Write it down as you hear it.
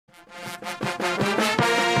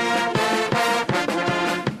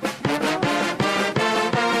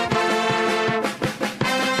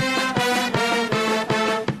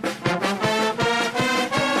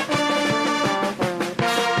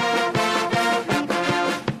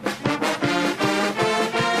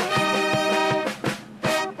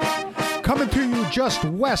just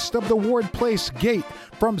west of the Ward Place Gate,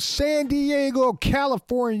 from San Diego,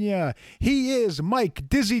 California, he is Mike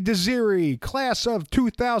Dizzy Desiri, class of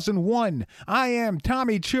 2001. I am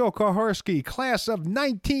Tommy Chilkaharsky, class of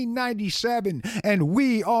 1997, and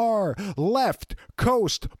we are Left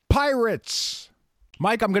Coast Pirates.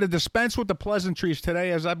 Mike, I'm going to dispense with the pleasantries today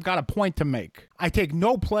as I've got a point to make. I take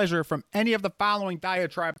no pleasure from any of the following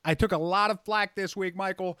diatribe. I took a lot of flack this week,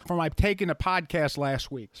 Michael, for my taking a podcast last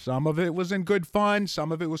week. Some of it was in good fun,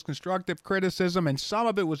 some of it was constructive criticism, and some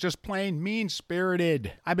of it was just plain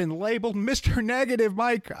mean-spirited. I've been labeled Mr. Negative,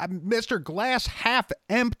 Mike. I'm Mr. Glass Half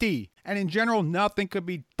Empty. And in general, nothing could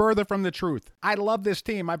be further from the truth. I love this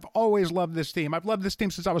team. I've always loved this team. I've loved this team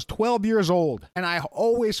since I was 12 years old. And I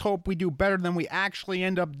always hope we do better than we actually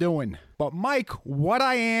end up doing. But Mike, what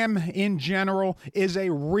I am in general is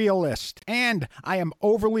a realist, and I am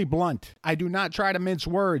overly blunt. I do not try to mince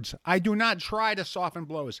words. I do not try to soften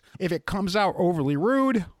blows. If it comes out overly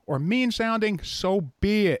rude or mean-sounding, so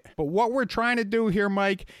be it. But what we're trying to do here,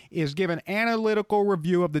 Mike, is give an analytical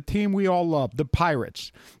review of the team we all love, the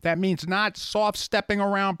Pirates. That means not soft-stepping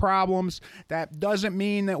around problems. That doesn't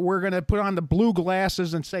mean that we're going to put on the blue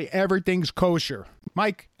glasses and say everything's kosher.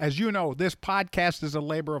 Mike, as you know, this podcast is a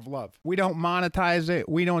labor of love. We don't monetize it.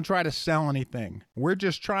 We don't try to sell anything. We're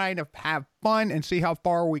just trying to have fun and see how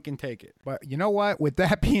far we can take it. But you know what? With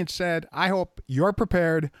that being said, I hope you're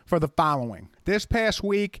prepared for the following. This past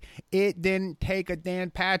week, it didn't take a Dan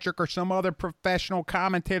Patrick or some other professional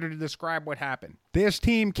commentator to describe what happened. This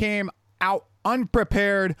team came out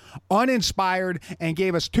unprepared, uninspired, and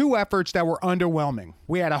gave us two efforts that were underwhelming.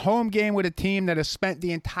 We had a home game with a team that has spent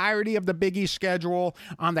the entirety of the Big East schedule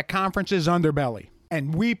on the conference's underbelly.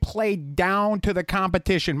 And we played down to the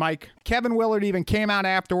competition, Mike. Kevin Willard even came out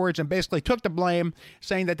afterwards and basically took the blame,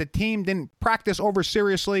 saying that the team didn't practice over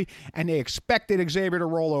seriously and they expected Xavier to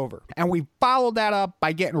roll over. And we followed that up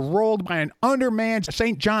by getting rolled by an undermanned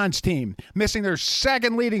St. John's team, missing their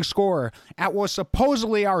second leading scorer at what was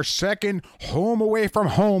supposedly our second home away from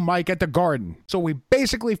home, Mike, at the Garden. So we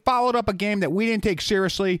basically followed up a game that we didn't take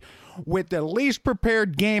seriously with the least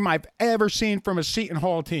prepared game I've ever seen from a Seton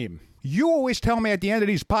Hall team. You always tell me at the end of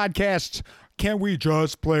these podcasts, can we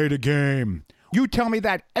just play the game? You tell me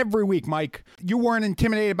that every week, Mike. You weren't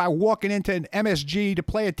intimidated by walking into an MSG to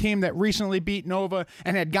play a team that recently beat Nova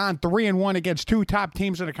and had gone 3-1 against two top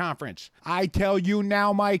teams in the conference. I tell you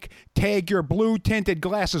now, Mike, take your blue-tinted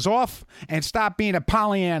glasses off and stop being a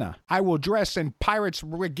Pollyanna. I will dress in Pirates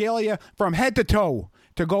regalia from head to toe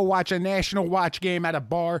to go watch a national watch game at a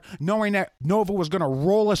bar, knowing that Nova was going to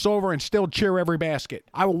roll us over and still cheer every basket.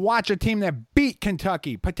 I will watch a team that beat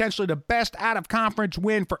Kentucky, potentially the best out-of-conference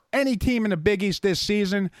win for any team in the Big East this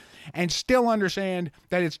season, and still understand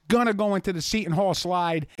that it's going to go into the Seton Hall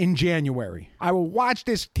slide in January. I will watch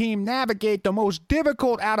this team navigate the most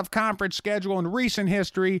difficult out-of-conference schedule in recent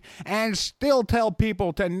history and still tell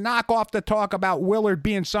people to knock off the talk about Willard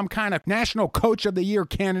being some kind of National Coach of the Year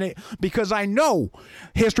candidate, because I know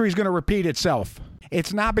history is going to repeat itself.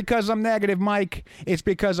 It's not because I'm negative, Mike. It's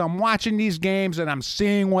because I'm watching these games and I'm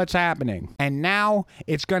seeing what's happening. And now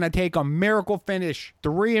it's going to take a miracle finish,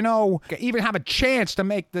 3-0, even have a chance to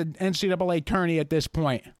make the NCAA tourney at this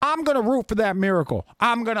point. I'm going to root for that miracle.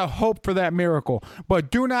 I'm going to hope for that miracle. But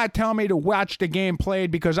do not tell me to watch the game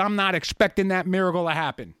played, because I'm not expecting that miracle to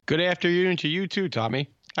happen. Good afternoon to you too, Tommy.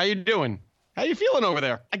 How you doing? How you feeling over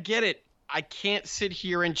there? I get it. I can't sit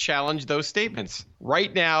here and challenge those statements.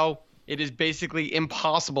 Right now, it is basically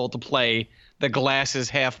impossible to play the glasses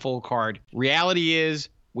half full card. Reality is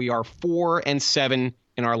we are 4-7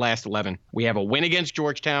 in our last 11. We have a win against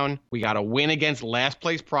Georgetown. We got a win against last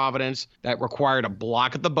place Providence that required a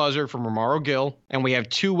block at the buzzer from Romaro Gill. And we have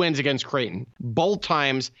 2 wins against Creighton, both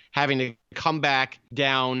times having to come back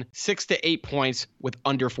down 6 to 8 points with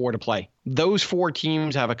under 4 to play. Those 4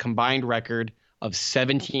 teams have a combined record of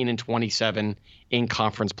 17-27 in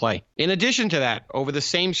conference play. In addition to that, over the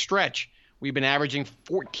same stretch, we've been averaging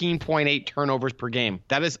 14.8 turnovers per game.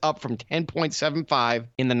 That is up from 10.75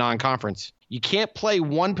 in the non-conference. You can't play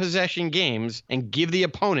one possession games and give the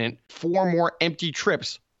opponent 4 more empty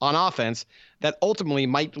trips on offense that ultimately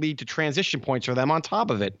might lead to transition points for them on top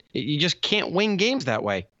of it. You just can't win games that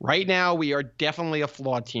way. Right now, we are definitely a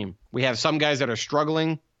flawed team. We have some guys that are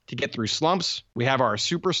struggling to get through slumps. We have our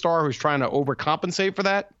superstar who's trying to overcompensate for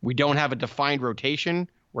that. We don't have a defined rotation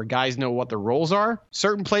where guys know what their roles are.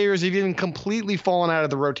 Certain players have even completely fallen out of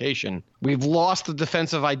the rotation. We've lost the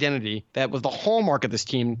defensive identity that was the hallmark of this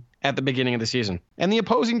team at the beginning of the season. And the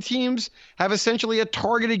opposing teams have essentially a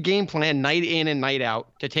targeted game plan night in and night out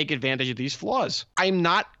to take advantage of these flaws. I'm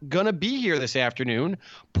not going to be here this afternoon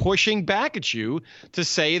pushing back at you to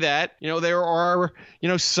say that, there are,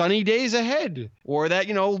 sunny days ahead, or that,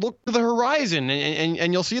 look to the horizon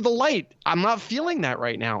and you'll see the light. I'm not feeling that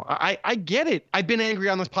right now. I get it. I've been angry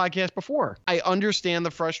on this podcast before. I understand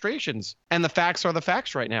the frustrations, and the facts are the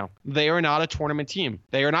facts right now. They are not a tournament team.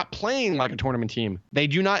 They are not playing like a tournament team. They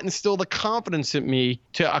do not instill the confidence in me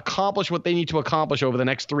to accomplish what they need to accomplish over the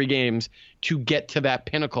next 3 games to get to that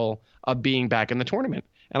pinnacle of being back in the tournament.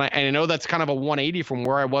 And I know that's kind of a 180 from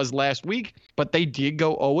where I was last week, but they did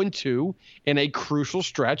go 0-2 in a crucial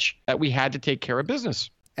stretch that we had to take care of business.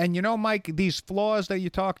 And Mike, these flaws that you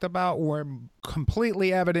talked about were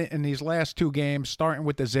completely evident in these last 2 games, starting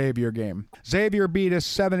with the Xavier game. Xavier beat us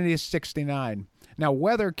 70-69. Now,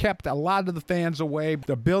 weather kept a lot of the fans away.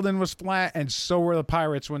 The building was flat, and so were the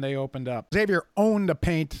Pirates when they opened up. Xavier owned the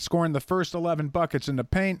paint, scoring the first 11 buckets in the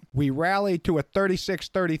paint. We rallied to a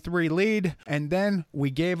 36-33 lead, and then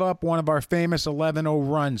we gave up one of our famous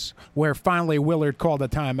 11-0 runs, where finally Willard called a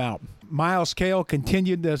timeout. Miles Cale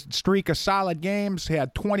continued the streak of solid games. He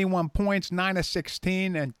had 21 points, 9 of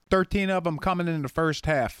 16, and 13 of them coming in the first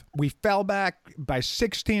half. We fell back by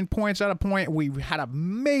 16 points at a point. We had a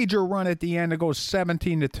major run at the end to go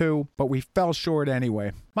 17-2, but we fell short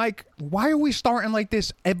anyway. Mike, why are we starting like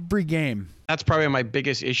this every game? That's probably my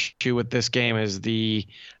biggest issue with this game is the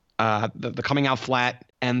coming out flat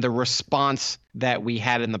and the response that we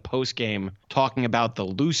had in the post game talking about the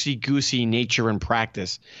loosey-goosey nature in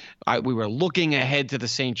practice. We were looking ahead to the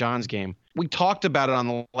St. John's game. We talked about it on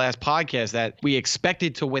the last podcast that we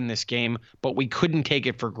expected to win this game, but we couldn't take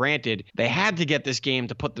it for granted. They had to get this game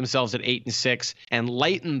to put themselves at 8-6 and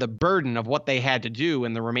lighten the burden of what they had to do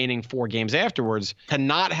in the remaining 4 games afterwards. To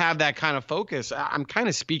not have that kind of focus, I'm kind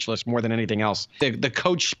of speechless more than anything else. The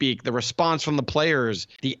coach speak, the response from the players,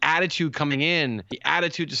 the attitude coming in, the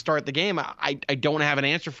attitude to start the game, I don't have an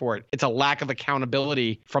answer for it. It's a lack of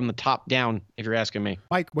accountability from the top down, if you're asking me.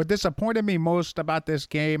 Mike, what disappointed me most about this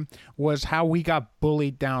game was how we got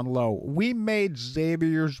bullied down low. We made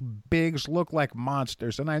Xavier's bigs look like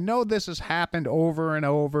monsters, and I know this has happened over and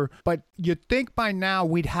over, but you'd think by now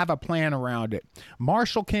we'd have a plan around it.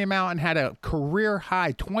 Marshall came out and had a career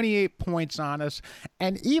high 28 points on us,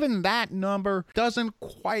 and even that number doesn't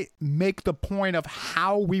quite make the point of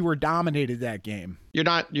how we were dominated that game. You're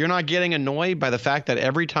not getting annoyed by the fact that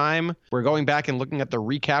every time we're going back and looking at the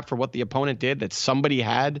recap for what the opponent did, that somebody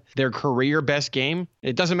had their career best game?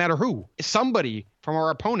 It doesn't matter who. Somebody from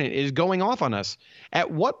our opponent is going off on us. At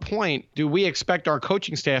what point do we expect our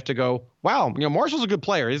coaching staff to go, wow, Marshall's a good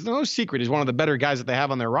player. It's no secret. He's one of the better guys that they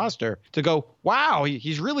have on their roster. To go, wow,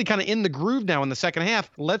 he's really kind of in the groove now in the second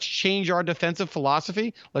half. Let's change our defensive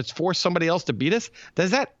philosophy. Let's force somebody else to beat us.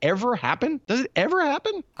 Does that ever happen? Does it ever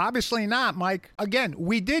happen? Obviously not, Mike. Again,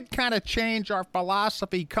 we did kind of change our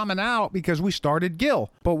philosophy coming out because we started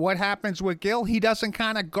Gill. But what happens with Gill? He doesn't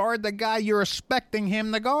kind of guard the guy you're expecting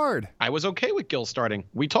him to guard. I was okay with Gill starting.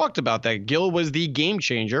 We talked about that. Gill was the game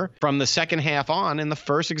changer from the second half on in the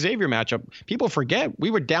first Xavier matchup. People forget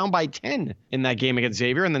we were down by 10 in that game against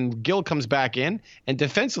Xavier, and then Gill comes back in and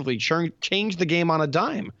defensively changed the game on a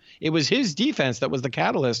dime. It was his defense that was the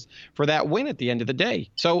catalyst for that win at the end of the day.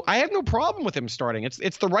 So I have no problem with him starting.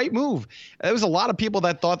 It's the right move. There was a lot of people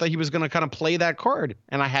that thought that he was going to kind of play that card,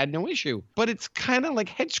 and I had no issue. But it's kind of like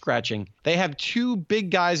head scratching. They have 2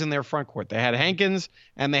 big guys in their front court. They had Hankins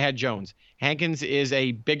and they had Jones. Hankins is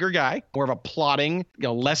a bigger guy, more of a plotting,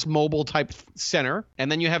 less mobile type center.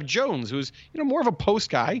 And then you have Jones, who's, more of a post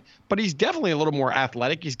guy, but he's definitely a little more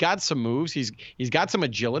athletic. He's got some moves. He's got some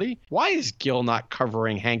agility. Why is Gill not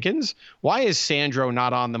covering Hankins? Why is Sandro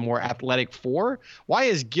not on the more athletic 4? Why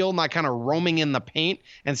is Gill not kind of roaming in the paint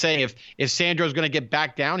and saying if Sandro's going to get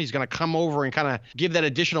back down, he's going to come over and kind of give that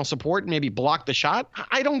additional support and maybe block the shot?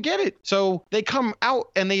 I don't get it. So they come out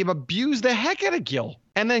and they've abused the heck out of Gill.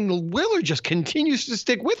 And then Willard just continues to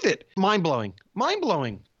stick with it. Mind-blowing.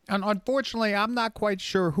 Mind-blowing. And unfortunately, I'm not quite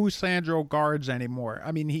sure who Sandro guards anymore.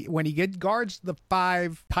 I mean, when he guards the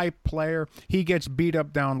 5 type player, he gets beat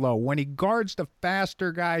up down low. When he guards the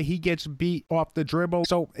faster guy, he gets beat off the dribble.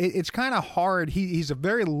 So it's kind of hard. He's a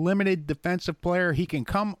very limited defensive player. He can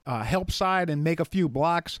come help side and make a few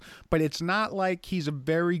blocks, but it's not like he's a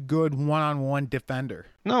very good one-on-one defender.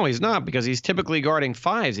 No, he's not, because he's typically guarding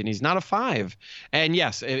 5s, and he's not a 5. And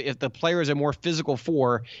yes, if the player is a more physical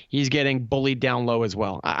 4, he's getting bullied down low as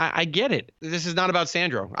well. I get it. This is not about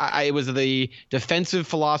Sandro. It was the defensive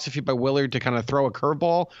philosophy by Willard to kind of throw a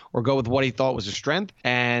curveball or go with what he thought was a strength,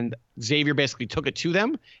 and Xavier basically took it to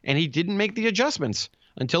them, and he didn't make the adjustments.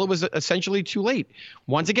 until it was essentially too late.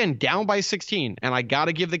 Once again, down by 16, and I got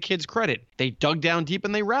to give the kids credit. They dug down deep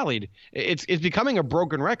and they rallied. It's becoming a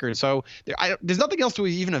broken record. So there's nothing else to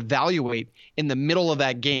even evaluate in the middle of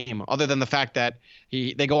that game other than the fact that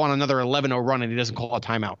they go on another 11-0 run and he doesn't call a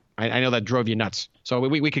timeout. I know that drove you nuts. So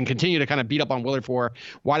we can continue to kind of beat up on Willard for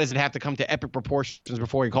why does it have to come to epic proportions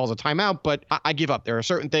before he calls a timeout, but I give up. There are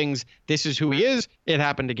certain things. This is who he is. It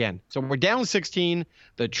happened again. So we're down 16.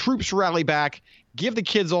 The troops rally back. Give the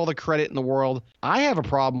kids all the credit in the world. I have a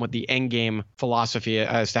problem with the end game philosophy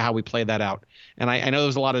as to how we play that out. And I know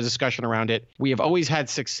there's a lot of discussion around it. We have always had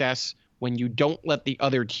success when you don't let the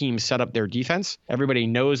other team set up their defense. Everybody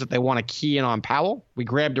knows that they want to key in on Powell. We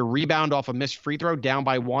grabbed a rebound off a missed free throw down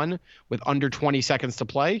by 1 with under 20 seconds to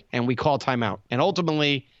play, and we call timeout. And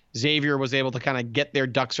ultimately, Xavier was able to kind of get their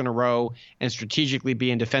ducks in a row and strategically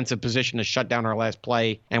be in defensive position to shut down our last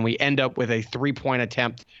play. And we end up with a 3-point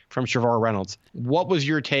attempt from Xavier Reynolds. What was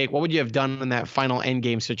your take? What would you have done in that final end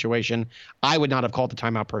game situation? I would not have called the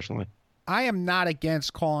timeout personally. I am not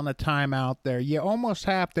against calling a timeout there. You almost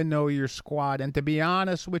have to know your squad. And to be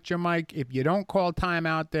honest with you, Mike, if you don't call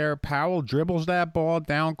timeout there, Powell dribbles that ball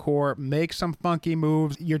down court, makes some funky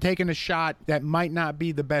moves. You're taking a shot that might not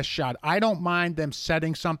be the best shot. I don't mind them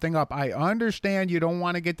setting something up. I understand you don't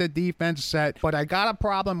want to get the defense set, but I got a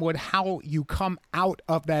problem with how you come out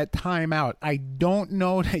of that timeout. I don't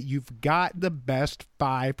know that you've got the best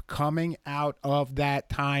 5 coming out of that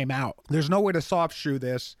timeout. There's no way to soft shoe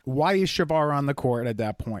this. Why is Xavier on the court at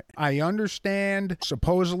that point? I understand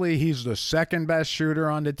supposedly he's the second best shooter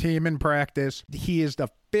on the team in practice. He is the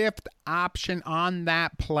 5th option on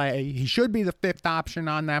that play. He should be the 5th option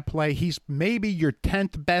on that play. He's maybe your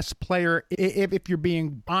 10th best player if you're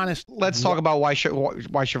being honest. Let's talk about why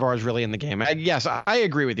Xavier is really in the game. Yes, I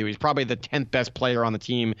agree with you. He's probably the 10th best player on the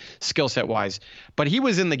team skill set wise, but he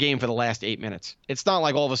was in the game for the last 8 minutes. It's not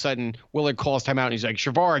like all of a sudden Willard calls timeout and he's like,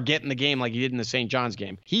 Xavier, get in the game like he did in the St. John's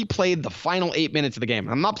game. He played the final 8 minutes of the game.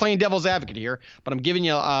 I'm not playing devil's advocate here, but I'm giving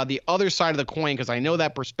you the other side of the coin because I know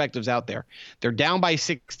that perspective's out there. They're down by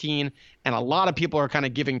 16, and a lot of people are kind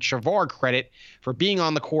of giving Xavier credit for being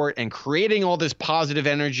on the court and creating all this positive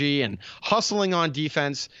energy and hustling on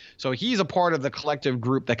defense. So he's a part of the collective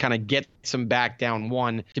group that kind of gets him back down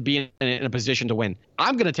 1 to be in a position to win.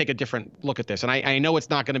 I'm going to take a different look at this, and I know it's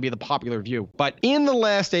not going to be the popular view, but in the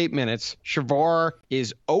last 8 minutes, Xavier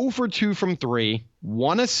is 0 for 2 from 3,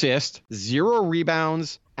 1 assist, 0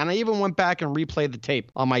 rebounds, and I even went back and replayed the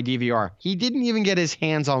tape on my DVR. He didn't even get his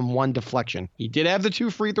hands on 1 deflection. He did have the 2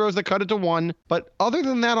 free throws that cut it to 1, but other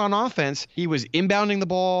than that on offense, he was inbounding the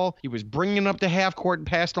ball. He was bringing it up to half court and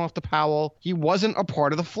passing off to Powell. He wasn't a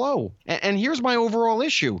part of the flow. And here's my overall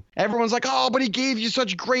issue. Everyone's like, oh, but he gave you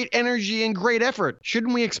such great energy and great effort.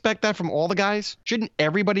 Shouldn't we expect that from all the guys? Shouldn't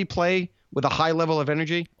everybody play with a high level of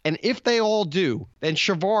energy? And if they all do, then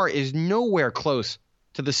Xavier is nowhere close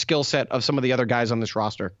to the skill set of some of the other guys on this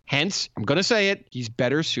roster. Hence, I'm going to say it, he's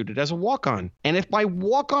better suited as a walk-on. And if my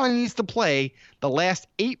walk-on needs to play the last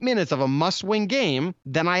 8 minutes of a must-win game,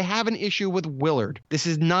 then I have an issue with Willard. This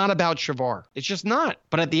is not about Xavier. It's just not.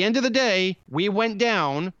 But at the end of the day, we went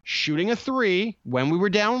down shooting a 3 when we were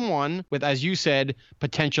down 1 with, as you said,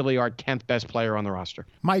 potentially our 10th best player on the roster.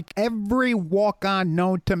 Mike, every walk-on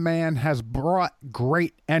known to man has brought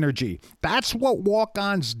great energy. That's what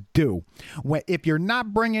walk-ons do. If you're not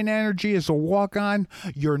bringing energy as a walk-on,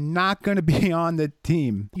 you're not going to be on the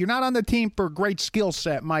team. You're not on the team for a great skill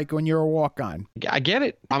set, Mike, when you're a walk-on. I get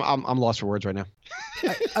it. I'm lost for words right now.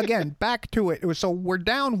 Again, back to it. So we're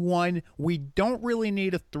down 1. We don't really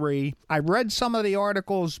need a 3. I read some of the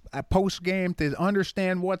articles post-game to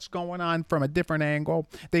understand what's going on from a different angle.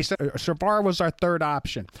 They said Xavier was our 3rd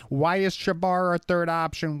option. Why is Xavier our 3rd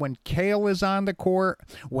option when Kale is on the court,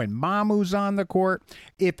 when Mamu's on the court?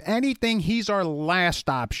 If anything, he's our last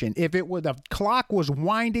option. If the clock was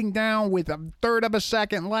winding down with 1/3 of a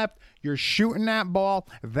second left, you're shooting that ball,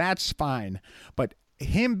 that's fine. But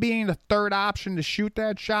him being the 3rd option to shoot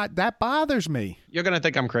that shot, that bothers me. You're going to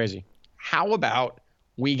think I'm crazy. How about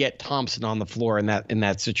we get Thompson on the floor in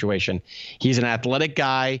that situation? He's an athletic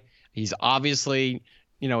guy. He's obviously,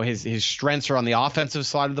 his strengths are on the offensive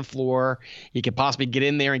side of the floor. He could possibly get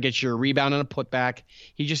in there and get you a rebound and a putback.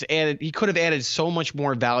 He could have added so much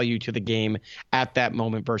more value to the game at that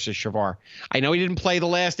moment versus Xavier. I know he didn't play the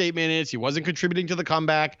last 8 minutes. He wasn't contributing to the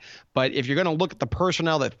comeback. But if you're going to look at the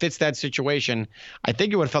personnel that fits that situation, I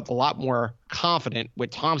think you would have felt a lot more confident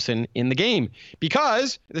with Thompson in the game.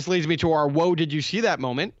 Because this leads me to our whoa, did you see that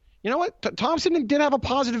moment? You know what? Thompson did have a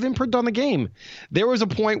positive imprint on the game. There was a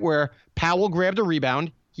point where Powell grabbed a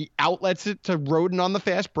rebound. He outlets it to Roden on the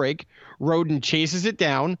fast break. Roden chases it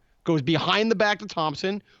down, goes behind the back to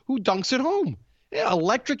Thompson, who dunks it home. Yeah,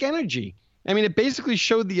 electric energy. I mean, it basically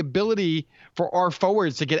showed the ability for our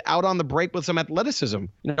forwards to get out on the break with some athleticism.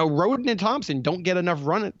 Roden and Thompson don't get enough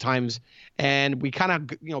run at times, and we kind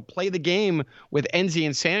of, play the game with Enzi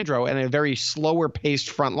and Sandro and a very slower paced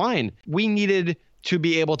front line. We needed to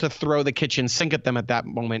be able to throw the kitchen sink at them at that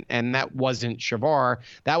moment, and that wasn't Xavier.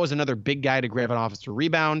 That was another big guy to grab an offensive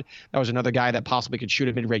rebound. That was another guy that possibly could shoot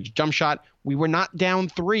a mid-range jump shot. We were not down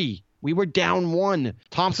 3. We were down 1.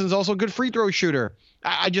 Thompson's also a good free throw shooter.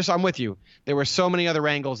 I'm with you. There were so many other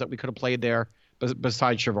angles that we could have played there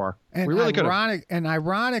besides Xavier. And we really could have. And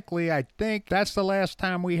ironically, I think that's the last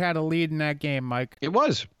time we had a lead in that game, Mike. It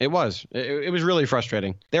was. It was really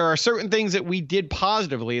frustrating. There are certain things that we did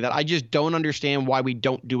positively that I just don't understand why we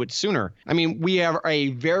don't do it sooner. I mean, we have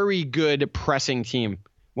a very good pressing team.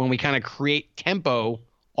 When we kind of create tempo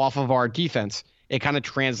off of our defense, it kind of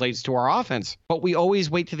translates to our offense. But we always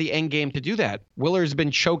wait to the end game to do that. Willard's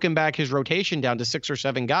been choking back his rotation down to 6 or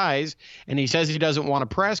 7 guys, and he says he doesn't want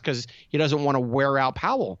to press because he doesn't want to wear out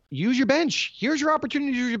Powell. Use your bench. Here's your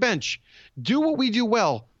opportunity to use your bench. Do what we do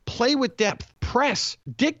well. Play with depth. Press.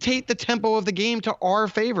 Dictate the tempo of the game to our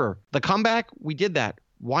favor. The comeback, we did that.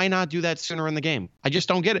 Why not do that sooner in the game? I just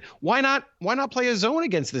don't get it. Why not play a zone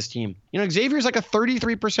against this team? Xavier's like a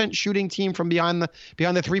 33% shooting team from behind the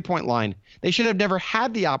 3-point line. They should have never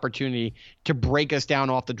had the opportunity to break us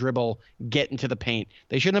down off the dribble, get into the paint.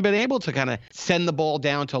 They shouldn't have been able to kind of send the ball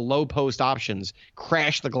down to low post options,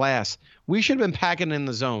 crash the glass. We should have been packing in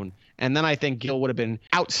the zone. And then I think Gil would have been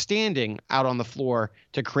outstanding out on the floor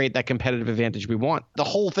to create that competitive advantage we want. The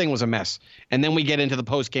whole thing was a mess. And then we get into the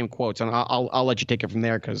post-game quotes, and I'll let you take it from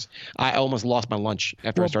there because I almost lost my lunch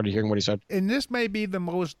after I started hearing what he said. And this may be the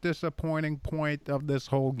most disappointing point of this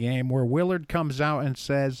whole game, where Willard comes out and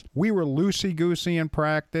says, we were loosey-goosey in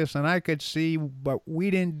practice, and I could see, but we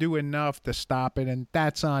didn't do enough to stop it, and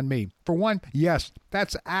that's on me. For one, yes,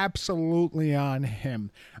 that's absolutely on him.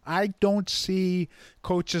 I don't see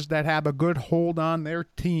coaches that have a good hold on their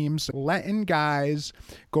teams letting guys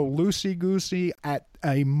go loosey-goosey at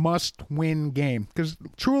a must-win game. Because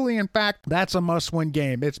truly, in fact, that's a must-win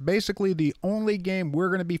game. It's basically the only game we're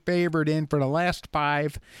going to be favored in for the last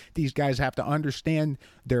 5. These guys have to understand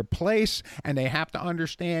their place, and they have to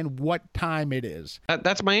understand what time it is.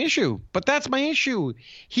 That's my issue. But that's my issue.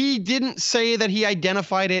 He didn't say that he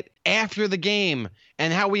identified it after the game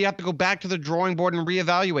and how we have to go back to the drawing board and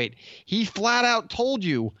reevaluate. He flat out told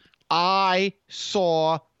you, I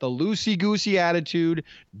saw the loosey-goosey attitude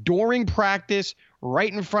during practice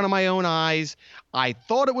right in front of my own eyes. I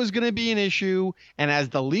thought it was going to be an issue, and as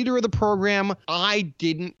the leader of the program, I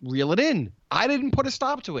didn't reel it in. I didn't put a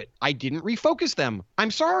stop to it. I didn't refocus them.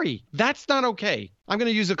 I'm sorry. That's not okay. I'm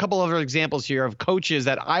going to use a couple other examples here of coaches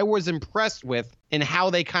that I was impressed with in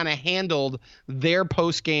how they kind of handled their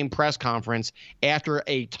post-game press conference after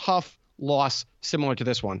a tough loss similar to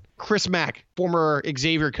this one. Chris Mack, former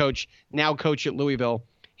Xavier coach, now coach at Louisville.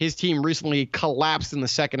 His team recently collapsed in the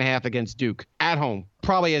second half against Duke at home.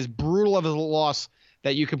 Probably as brutal of a loss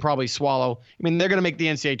that you can probably swallow. I mean, they're going to make the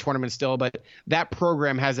NCAA tournament still, but that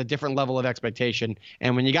program has a different level of expectation.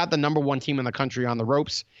 And when you got the number 1 team in the country on the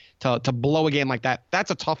ropes to blow a game like that, that's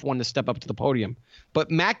a tough one to step up to the podium. But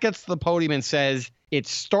Matt gets to the podium and says, it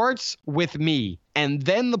starts with me and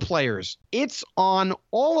then the players. It's on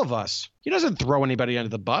all of us. He doesn't throw anybody under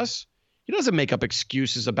the bus. He doesn't make up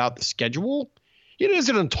excuses about the schedule. He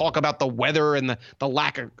doesn't talk about the weather and the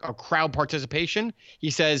lack of crowd participation. He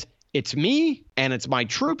says, it's me, and it's my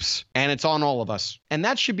troops, and it's on all of us. And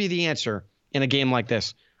that should be the answer in a game like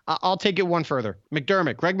this. I'll take it one further. Greg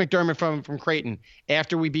McDermott from Creighton,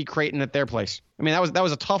 after we beat Creighton at their place. I mean, that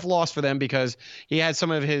was a tough loss for them because he had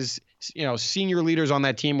some of his senior leaders on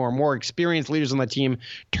that team or more experienced leaders on that team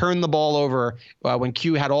turn the ball over when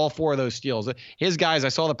Q had all 4 of those steals. His guys, I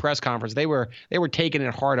saw the press conference, they were taking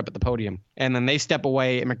it hard up at the podium. And then they step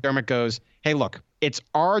away, and McDermott goes, hey, look, it's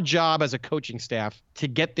our job as a coaching staff to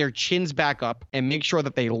get their chins back up and make sure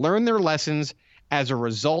that they learn their lessons as a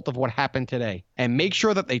result of what happened today, and make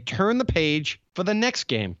sure that they turn the page for the next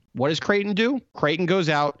game. What does Creighton do? Creighton goes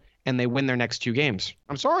out and they win their next 2 games.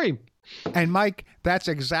 I'm sorry. And Mike, that's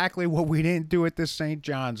exactly what we didn't do at this St.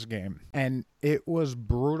 John's game. And it was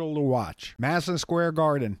brutal to watch. Madison Square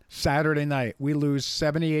Garden, Saturday night, we lose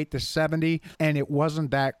 78-70, and it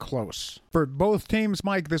wasn't that close. For both teams,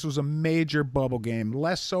 Mike, this was a major bubble game.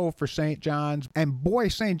 Less so for St. John's. And boy,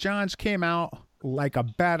 St. John's came out like a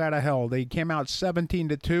bat out of hell. They came out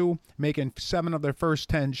 17-2, making 7 of their first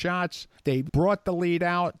 10 shots. They brought the lead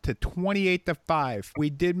out to 28-5. We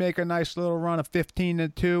did make a nice little run of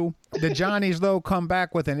 15-2. The Johnnies, though, come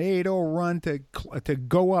back with an 8-0 run to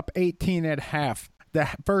go up 18 at half. The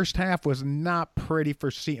first half was not pretty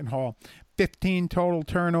for Seton Hall. 15 total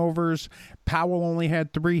turnovers. Powell only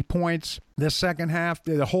had 3 points. The second half,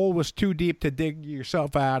 the hole was too deep to dig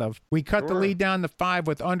yourself out of. We cut the lead down to 5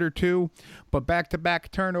 with under 2, but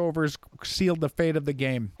back-to-back turnovers sealed the fate of the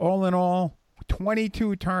game. All in all,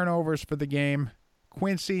 22 turnovers for the game.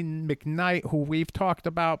 Quincy McKnight, who we've talked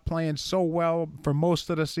about playing so well for most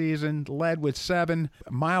of the season, led with 7.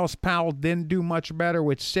 Miles Powell didn't do much better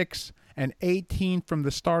with 6 and 18 from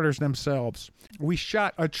the starters themselves. We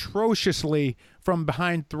shot atrociously from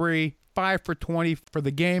behind 3, 5 for 20 for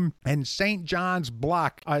the game, and St. John's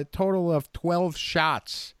blocked a total of 12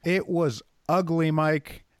 shots. It was ugly,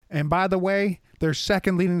 Mike. And by the way, their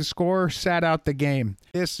second leading scorer sat out the game.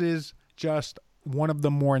 This is just one of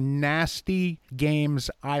the more nasty games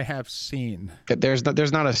I have seen. There's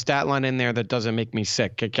not a stat line in there that doesn't make me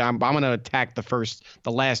sick. I'm going to attack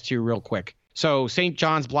the last two real quick. So St.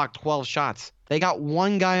 John's blocked 12 shots. They got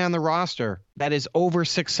one guy on the roster that is over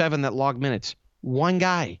 6'7" that logged minutes. One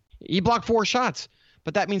guy. He blocked 4 shots,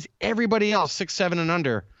 but that means everybody else 6'7" and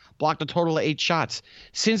under blocked a total of 8 shots.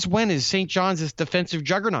 Since when is St. John's this defensive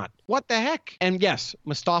juggernaut? What the heck? And yes,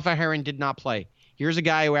 Mustafa Heron did not play. Here's a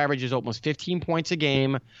guy who averages almost 15 points a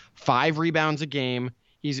game, 5 rebounds a game.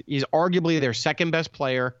 He's arguably their second best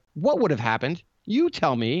player. What would have happened? You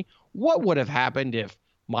tell me, what would have happened if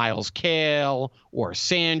Miles Kale or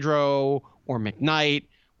Sandro or McKnight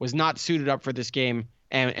was not suited up for this game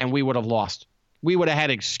and we would have lost? We would have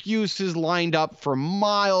had excuses lined up for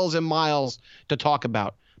miles and miles to talk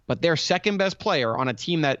about. But their second best player on a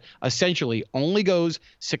team that essentially only goes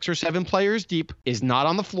 6 or 7 players deep is not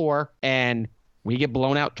on the floor, and we get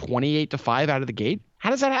blown out 28-5 out of the gate? How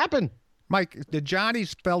does that happen? Mike, the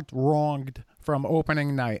Johnnies felt wronged from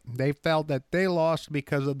opening night. They felt that they lost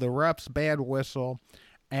because of the ref's bad whistle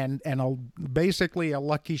and basically a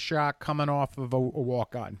lucky shot coming off of a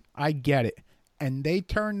walk-on. I get it. And they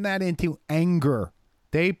turned that into anger.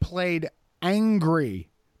 They played angry.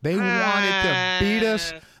 They wanted to beat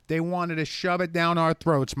us. They wanted to shove it down our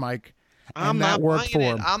throats, Mike. And that worked for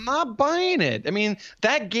him. I'm not buying it. I mean,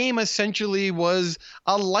 that game essentially was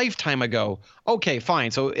a lifetime ago. Okay,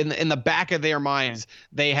 fine. So in the back of their minds,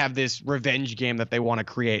 they have this revenge game that they want to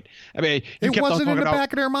create. I mean, it wasn't in the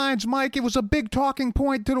back of their minds, Mike. It was a big talking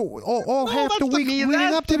point to half the week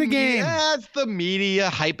leading up to the game. That's the media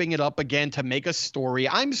hyping it up again to make a story.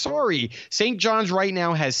 I'm sorry. St. John's right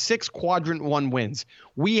now has 6 quadrant 1 wins.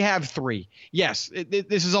 We have 3. Yes,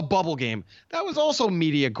 this is a bubble game. That was also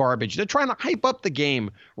media garbage. They're trying to hype up the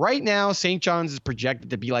game. Right now, St. John's is projected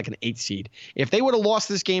to be like an 8 seed. If they would have lost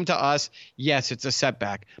this game to us, yes, it's a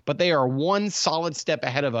setback. But they are one solid step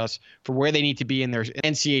ahead of us for where they need to be in their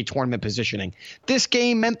NCAA tournament positioning. This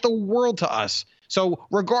game meant the world to us. So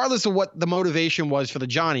regardless of what the motivation was for the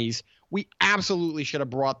Johnnies, we absolutely should have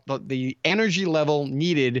brought the energy level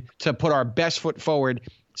needed to put our best foot forward,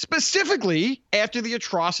 specifically after the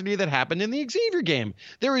atrocity that happened in the Xavier game.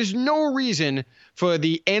 There is no reason for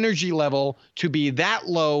the energy level to be that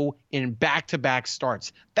low in back-to-back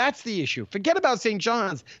starts. That's the issue. Forget about St.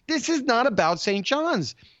 John's. This is not about St.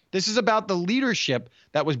 John's. This is about the leadership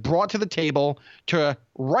that was brought to the table to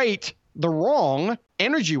right the wrong,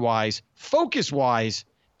 energy-wise, focus-wise,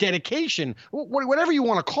 dedication, whatever you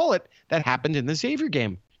want to call it, that happened in the Xavier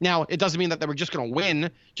game. Now, it doesn't mean that they were just going to win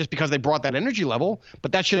just because they brought that energy level,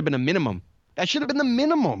 but that should have been a minimum. That should have been the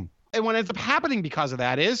minimum. And what ends up happening because of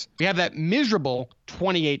that is we have that miserable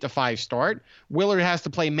 28-5 start. Willard has to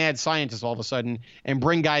play mad scientist all of a sudden and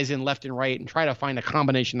bring guys in left and right and try to find a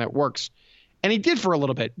combination that works. And he did for a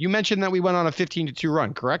little bit. You mentioned that we went on a 15-2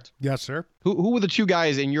 run, correct? Yes, sir. Who were the 2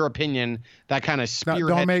 guys, in your opinion, that kind of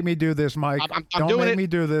spearhead? Don't make me do this, Mike. Don't make me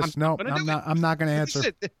do this. No, I'm not going to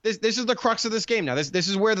answer. This is the crux of this game now. This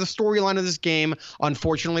is where the storyline of this game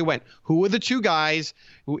unfortunately went. Who were the 2 guys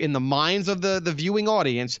who, in the minds of the viewing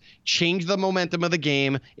audience, changed the momentum of the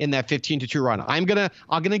game in that 15-2 run? I'm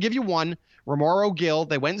gonna give you one. Romaro Gill.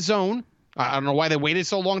 They went zone. I don't know why they waited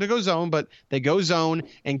so long to go zone, but they go zone,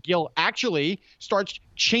 and Gill actually starts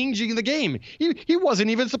changing the game. He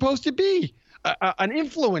wasn't even supposed to be an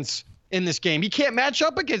influence in this game. He can't match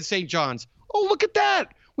up against St. John's. Oh, look at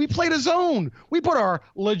that. We played a zone. We put our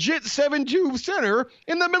legit 7-2 center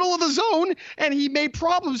in the middle of the zone, and he made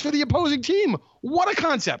problems for the opposing team. What a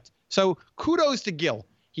concept. So kudos to Gill.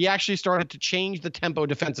 He actually started to change the tempo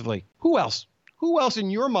defensively. Who else? Who else in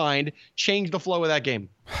your mind changed the flow of that game?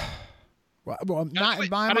 Well, not in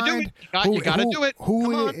my mind. You got to do it.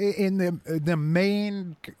 Who in the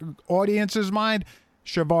main audience's mind?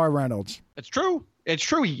 Shavar Reynolds. It's true. It's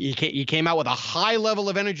true. He came out with a high level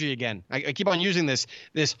of energy again. I keep on using this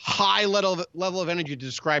high level of energy to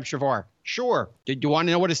describe Xavier. Sure. Do you want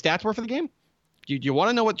to know what his stats were for the game? Do you want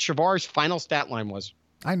to know what Xavier's final stat line was?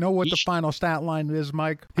 I know what the final stat line is,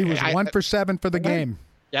 Mike. He was 1 for 7 for the game.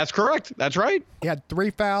 That's correct. That's right. He had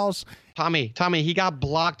 3 fouls. Tommy, he got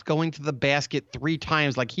blocked going to the basket 3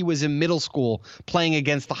 times like he was in middle school playing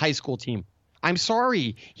against the high school team. I'm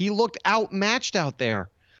sorry. He looked outmatched out there.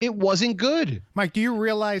 It wasn't good. Mike, do you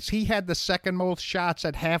realize he had the second most shots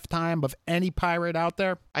at halftime of any Pirate out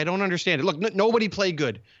there? I don't understand it. Look, nobody played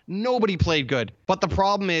good. Nobody played good. But the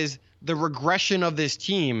problem is the regression of this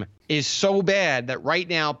team is so bad that right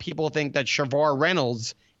now people think that Xavier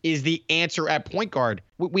Reynolds is the answer at point guard.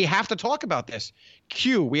 We have to talk about this.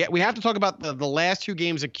 Q, we have to talk about the last 2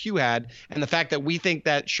 games that Q had and the fact that we think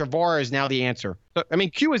that Xavier is now the answer. I mean,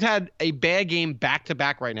 Q has had a bad game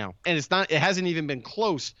back-to-back right now, and it hasn't even been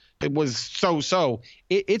close. It was so.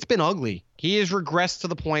 It's been ugly. He has regressed to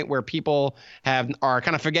the point where people are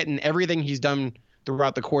kind of forgetting everything he's done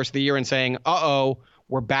throughout the course of the year and saying,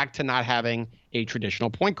 we're back to not having a traditional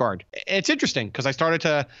point guard. It's interesting because I started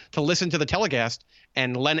to listen to the telecast,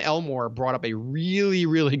 and Len Elmore brought up a really,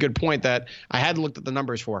 really good point that I hadn't looked at the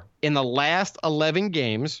numbers for. In the last 11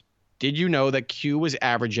 games, did you know that Q was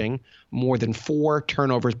averaging more than 4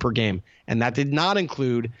 turnovers per game? And that did not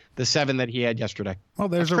include the 7 that he had yesterday. Well,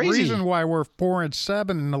 there's a reason why we're 4 and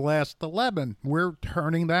 7 in the last 11. We're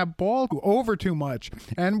turning that ball over too much,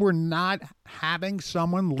 and we're not having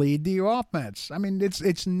someone lead the offense. I mean,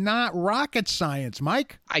 it's not rocket science,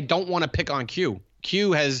 Mike. I don't want to pick on Q.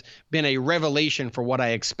 Q has been a revelation for what I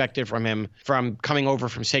expected from him, from coming over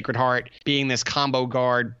from Sacred Heart, being this combo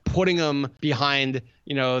guard, putting him behind,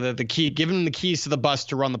 the key, giving him the keys to the bus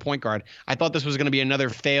to run the point guard. I thought this was going to be another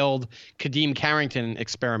failed Kadeem Carrington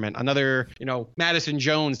experiment, another, Madison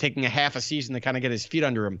Jones taking a half a season to kind of get his feet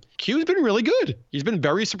under him. Q's been really good. He's been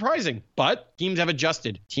very surprising, but teams have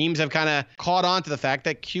adjusted. Teams have kind of caught on to the fact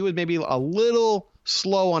that Q is maybe a little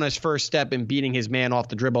slow on his first step in beating his man off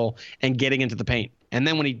the dribble and getting into the paint. And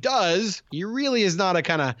then when he does, he really is not a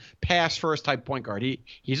kind of pass first type point guard.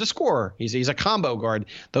 He's a scorer. He's a combo guard.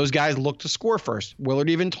 Those guys look to score first.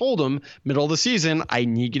 Willard even told him middle of the season, I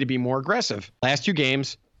need you to be more aggressive. Last 2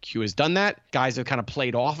 games, Q has done that. Guys have kind of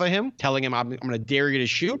played off of him, telling him I'm going to dare you to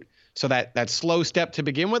shoot. So that slow step to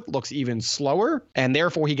begin with looks even slower, and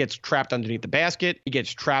therefore he gets trapped underneath the basket. He gets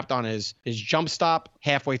trapped on his jump stop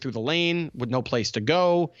halfway through the lane with no place to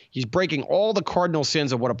go. He's breaking all the cardinal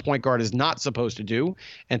sins of what a point guard is not supposed to do.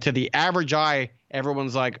 And to the average eye,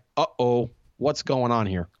 everyone's like, uh-oh, what's going on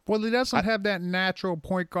here? Well, he doesn't have that natural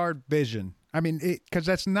point guard vision. I mean, because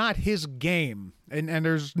that's not his game. And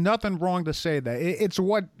there's nothing wrong to say that. It's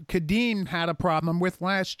what Kadeem had a problem with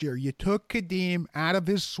last year. You took Kadeem out of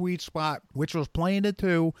his sweet spot, which was playing the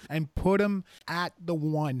 2, and put him at the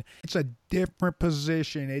 1. It's a different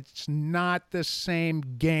position. It's not the same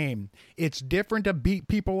game. It's different to beat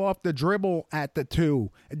people off the dribble at the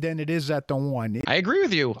 2 than it is at the 1. I agree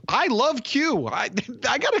with you. I love Q. I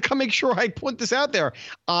got to make sure I put this out there.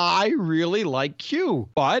 I really like Q,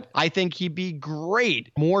 but I think he'd be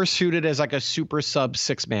great, more suited as like a super sub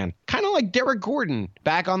 6-man, kind of like Derek Gordon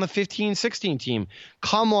back on the 15-16 team.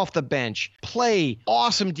 Come off the bench, play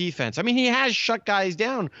awesome defense. I mean, he has shut guys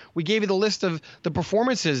down. We gave you the list of the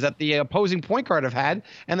performances that the opposing point guard have had,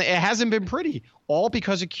 and it hasn't been pretty, all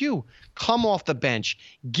because of Q. Come off the bench,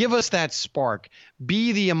 give us that spark,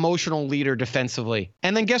 be the emotional leader defensively.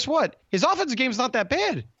 And then guess what? His offensive game's not that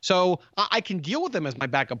bad. So I can deal with him as my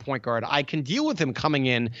backup point guard. I can deal with him coming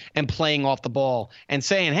in and playing off the ball and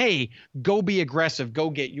saying, hey, go be aggressive, go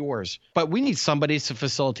get yours. But we need somebody to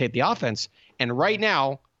facilitate the offense. And right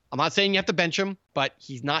now, I'm not saying you have to bench him, but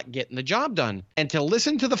he's not getting the job done. And to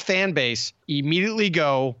listen to the fan base immediately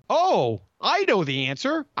go, oh, I know the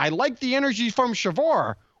answer. I like the energy from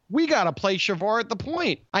Xavier. We got to play Xavier at the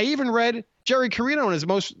point. I even read Jerry Carino in his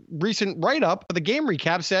most recent write-up of the game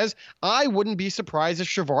recap says, I wouldn't be surprised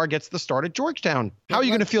if Xavier gets the start at Georgetown. How are you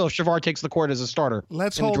going to feel if Xavier takes the court as a starter?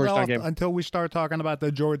 Let's hold off until we start talking about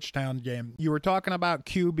the Georgetown game. You were talking about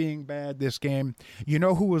Q being bad this game. You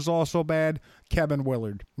know who was also bad? Kevin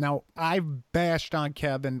Willard. Now, I've bashed on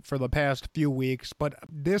Kevin for the past few weeks, but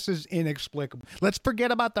this is inexplicable. Let's forget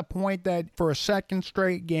about the point that for a second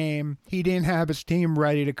straight game, he didn't have his team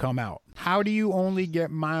ready to come out. How do you only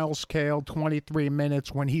get Miles Cale 23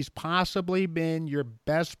 minutes when he's possibly been your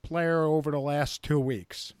best player over the last 2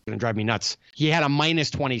 weeks? It's going to drive me nuts. He had a minus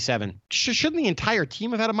 27. Shouldn't the entire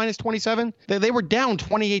team have had a minus 27? They were down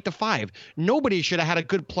 28-5. Nobody should have had a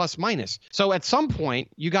good plus minus. So at some point,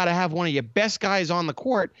 you got to have one of your best guys on the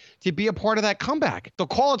court to be a part of that comeback. So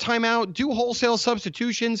call a timeout, do wholesale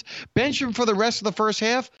substitutions, bench him for the rest of the first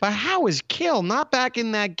half. But how is Cale not back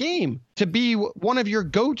in that game to be one of your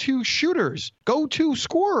go-to shooters, go-to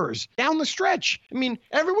scorers down the stretch? I mean,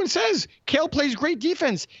 everyone says Cale plays great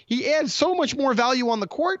defense. He adds so much more value on the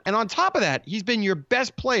court. And on top of that, he's been your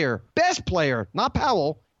best player, not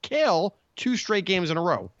Powell, Cale, 2 straight games in a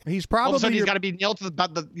row. He's probably he's got to be nailed to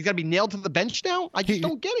the bench now. I just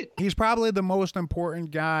don't get it. He's probably the most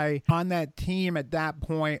important guy on that team at that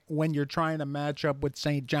point when you're trying to match up with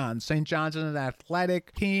St. John's. St. John's is an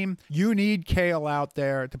athletic team. You need Cale out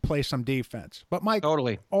there to play some defense. But Mike,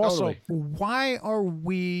 why are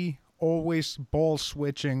we always ball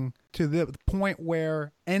switching to the point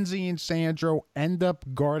where Enzi and Sandro end up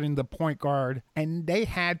guarding the point guard, and they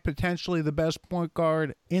had potentially the best point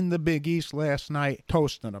guard in the Big East last night,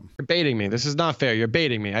 toasting them? You're baiting me. This is not fair. You're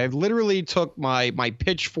baiting me. I literally took my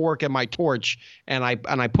pitchfork and my torch and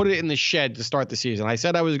I put it in the shed to start the season. I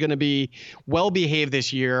said I was going to be well behaved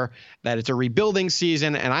this year, that it's a rebuilding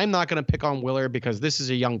season, and I'm not going to pick on Willard because this is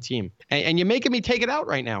a young team. And you're making me take it out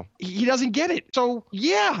right now. He doesn't get it. So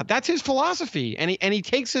yeah, that's his philosophy, and he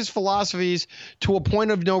takes his philosophies to a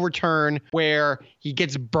point of no return where he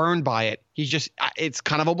gets burned by it. It's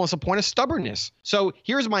kind of almost a point of stubbornness. So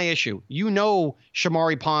here's my issue.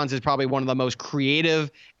 Shamari Pons is probably one of the most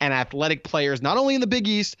creative and athletic players, not only in the Big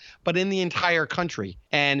East, but in the entire country.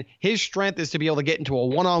 And his strength is to be able to get into a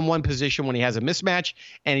one-on-one position when he has a mismatch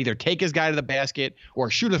and either take his guy to the basket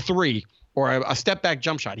or shoot a three or a step-back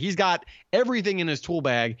jump shot. He's got everything in his tool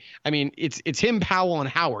bag. I mean, it's him, Powell, and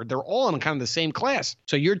Howard. They're all in kind of the same class.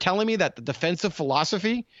 So you're telling me that the defensive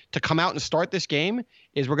philosophy to come out and start this game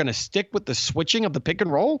is we're going to stick with the switching of the pick and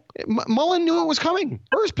roll? Mullen knew it was coming.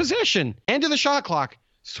 First possession, end of the shot clock,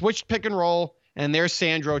 switched pick and roll, and there's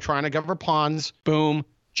Sandro trying to cover Pons. Boom.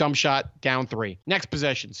 Jump shot, down 3. Next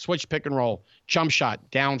possession, switch pick and roll, jump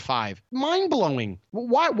shot, down 5. Mind-blowing.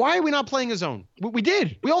 Why are we not playing a zone? We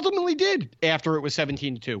did. We ultimately did after it was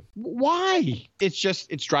 17-2. Why?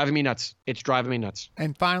 It's driving me nuts. It's driving me nuts.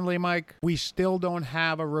 And finally, Mike, we still don't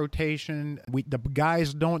have a rotation. The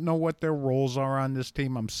guys don't know what their roles are on this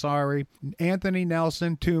team. I'm sorry. Anthony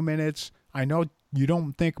Nelson, 2 minutes. I know you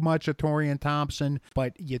don't think much of Torian Thompson,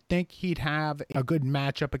 but you think he'd have a good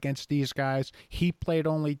matchup against these guys. He played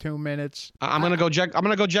only 2 minutes. I'm gonna go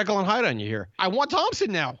Jekyll and Hyde on you here. I want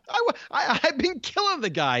Thompson now. I've been killing the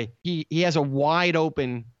guy. He has a wide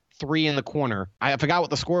open 3 in the corner. I forgot what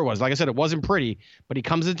the score was. Like I said, it wasn't pretty, but he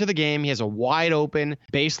comes into the game. He has a wide open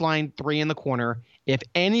baseline 3 in the corner. If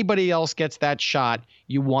anybody else gets that shot,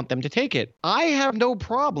 you want them to take it. I have no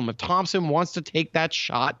problem if Thompson wants to take that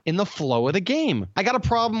shot in the flow of the game. I got a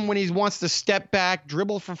problem when he wants to step back,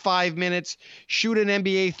 dribble for 5 minutes, shoot an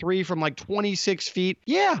NBA 3 from like 26 feet.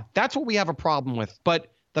 Yeah, that's what we have a problem with.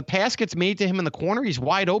 But the pass gets made to him in the corner. He's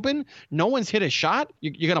wide open. No one's hit a shot.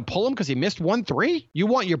 You're going to pull him because he missed 1-3? You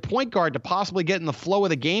want your point guard to possibly get in the flow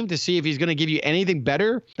of the game to see if he's going to give you anything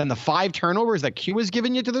better than the 5 turnovers that Q has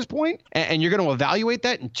given you to this point? And you're going to evaluate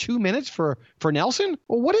that in 2 minutes for Nelson?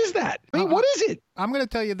 Well, what is that? I mean, what is it? I'm going to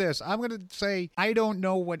tell you this. I'm going to say I don't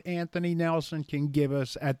know what Anthony Nelson can give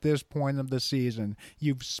us at this point of the season.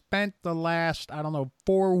 You've spent the last,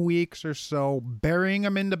 4 weeks or so burying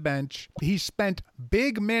him in the bench. He spent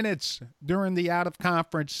big minutes during the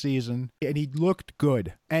out-of-conference season, and he looked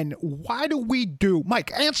good. And why do we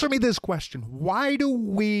Mike, answer me this question. Why do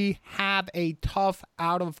we have a tough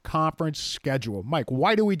out-of-conference schedule? Mike,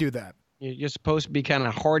 why do we do that? You're supposed to be kind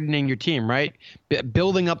of hardening your team, right?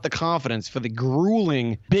 Building up the confidence for the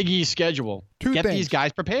grueling Big East schedule. Get these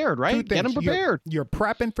guys prepared, right? Get them prepared. You're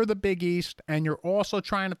prepping for the Big East, and you're also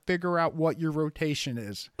trying to figure out what your rotation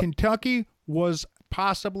is. Kentucky was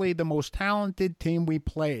possibly the most talented team we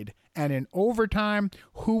played. And in overtime,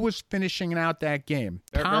 who was finishing out that game?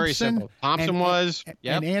 Thompson, very simple. Thompson was.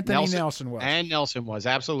 And Anthony Nelson was. And Nelson was,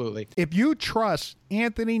 absolutely. If you trust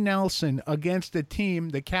Anthony Nelson against a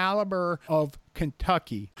team the caliber of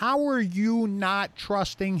Kentucky, how are you not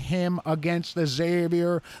trusting him against the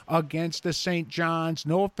Xavier, against the St. John's?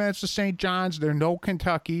 No offense to St. John's, they're no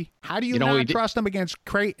Kentucky. How do you not trust him against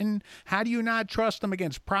Creighton? How do you not trust him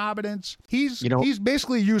against Providence? He's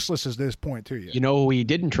basically useless at this point to you. You know who he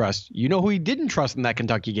didn't trust? You know who he didn't trust in that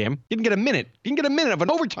Kentucky game? Didn't get a minute. Didn't get a minute of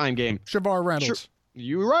an overtime game. Shavar Reynolds.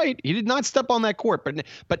 You're right. He did not step on that court,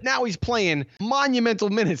 but now he's playing monumental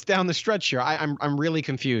minutes down the stretch here. I'm really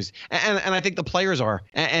confused, and I think the players are.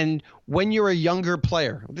 And when you're a younger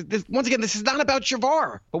player, once again, this is not about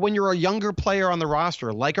Xavier, but when you're a younger player on the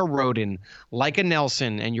roster, like a Rodin, like a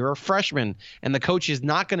Nelson, and you're a freshman, and the coach is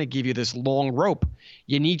not going to give you this long rope,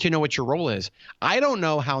 you need to know what your role is. I don't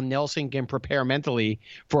know how Nelson can prepare mentally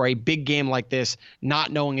for a big game like this,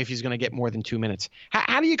 not knowing if he's going to get more than 2 minutes.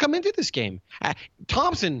 How do you come into this game?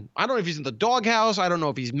 Thompson, I don't know if he's in the doghouse. I don't know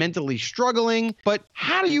if he's mentally struggling, but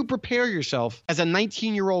how do you prepare yourself as a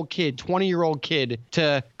 19-year-old kid, 20-year-old kid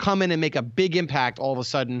to come in and make a big impact all of a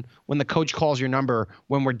sudden when the coach calls your number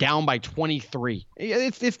when we're down by 23?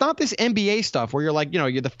 It's not this NBA stuff where you're like,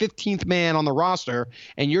 you're the 15th man on the roster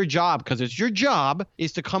and your job, because it's your job,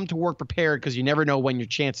 is to come to work prepared because you never know when your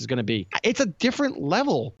chance is going to be. It's a different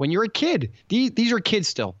level when you're a kid. These are kids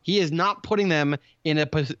still. He is not putting them in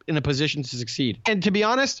a position to succeed. And to be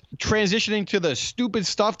honest, transitioning to the stupid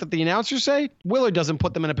stuff that the announcers say, Willard doesn't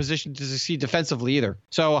put them in a position to succeed defensively either.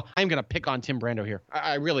 So I'm going to pick on Tim Brando here.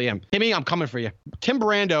 I really am. Timmy, I'm coming for you. Tim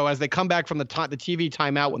Brando, as they come back from the TV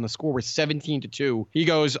timeout when the score was 17-2, he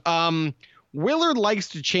goes, Willard likes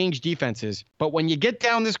to change defenses, but when you get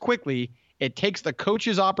down this quickly, it takes the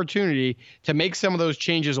coach's opportunity to make some of those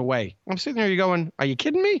changes away. I'm sitting there, you're going, are you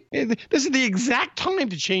kidding me? This is the exact time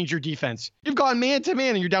to change your defense. You've gone man to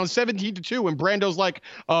man and you're down 17-2 and Brando's like,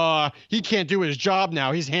 he can't do his job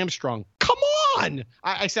now. He's hamstrung. Come on.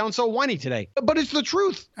 I sound so whiny today, but it's the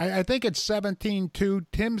truth. I think it's 17-2.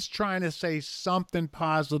 Tim's trying to say something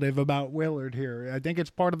positive about Willard here. I think it's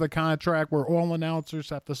part of the contract where all announcers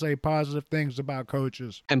have to say positive things about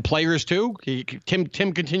coaches. And players too. Tim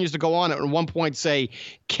continues to go on at one point say,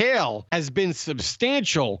 Cale has been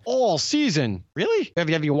substantial all season. Really?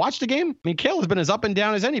 Have you watched the game? I mean, Cale has been as up and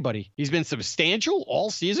down as anybody. He's been substantial all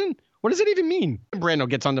season? What does it even mean? Brando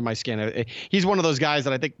gets under my skin. He's one of those guys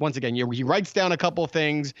that I think, once again, he writes down a couple of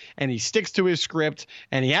things and he sticks to his script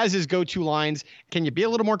and he has his go-to lines. Can you be a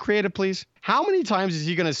little more creative, please? How many times is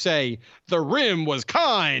he going to say, the rim was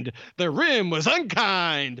kind, the rim was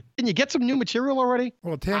unkind? Can you get some new material already?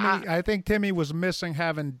 Well, I think Timmy was missing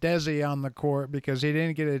having Desi on the court because he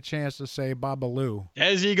didn't get a chance to say Babaloo.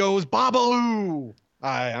 Desi goes Babaloo.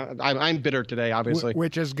 I'm bitter today, obviously.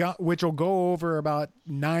 Which will go over about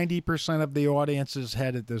 90% of the audience's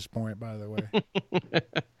head at this point, by the way.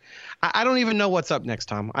 I don't even know what's up next,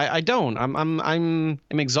 Tom. I don't. I'm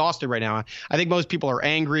exhausted right now. I think most people are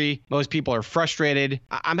angry. Most people are frustrated.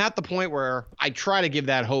 I'm at the point where I try to give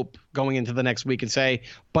that hope going into the next week and say,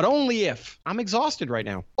 but only if. I'm exhausted right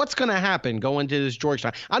now. What's going to happen going to this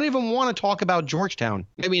Georgetown? I don't even want to talk about Georgetown.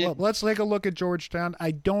 Well, let's take a look at Georgetown.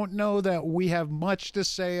 I don't know that we have much to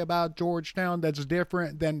say about Georgetown that's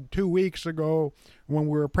different than 2 weeks ago when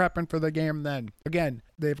we were prepping for the game then. Again,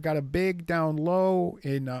 they've got a big down low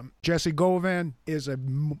in Jesse Govan is a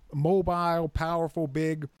mobile, powerful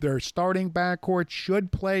big. Their starting backcourt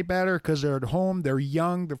should play better because they're at home. They're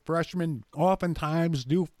young. The freshmen oftentimes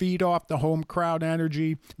do feed off the home crowd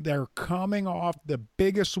energy. They're coming off the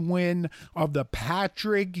biggest win of the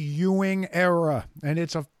Patrick Ewing era, and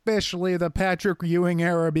it's officially the Patrick Ewing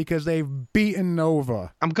era because they've beaten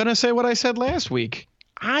Nova. I'm going to say what I said last week.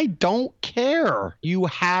 I don't care. You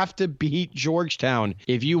have to beat Georgetown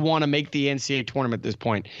if you want to make the NCAA tournament at this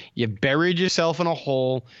point. You've buried yourself in a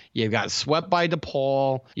hole. You got swept by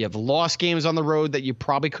DePaul. You have lost games on the road that you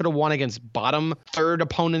probably could have won against bottom third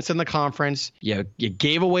opponents in the conference. You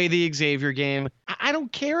gave away the Xavier game. I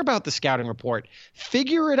don't care about the scouting report.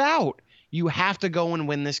 Figure it out. You have to go and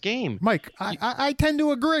win this game. Mike, I tend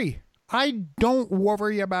to agree. I don't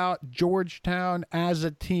worry about Georgetown as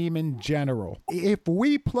a team in general. If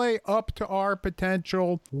we play up to our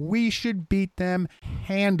potential, we should beat them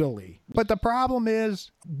handily. But the problem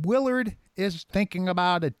is Willard is thinking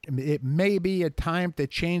about it. It may be a time to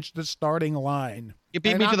change the starting line. You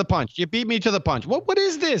beat me to the punch. You beat me to the punch. What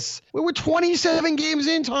is this? We were 27 games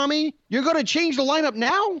in, Tommy. You're going to change the lineup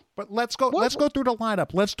now? But let's go through the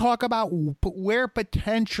lineup. Let's talk about where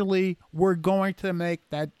potentially we're going to make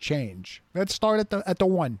that change. Let's start at the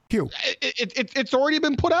one. Q. It's already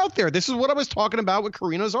been put out there. This is what I was talking about with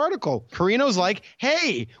Carino's article. Carino's like,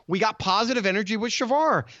 hey, we got positive energy with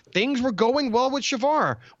Xavier. Things were going well with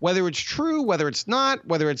Xavier. Whether it's true, whether it's not,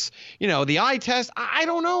 whether it's, the eye test, I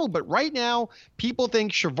don't know. But right now, people people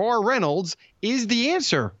think Shavar Reynolds is the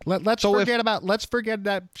answer. Let's forget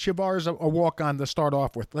that Shavar is a walk-on to start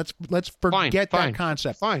off with. Let's forget that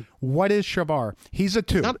concept. Fine. What is Shavar? He's a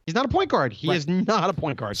 2. He's not a point guard. He is not a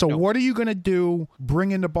point guard. So what are you going to do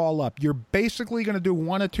bringing the ball up? You're basically going to do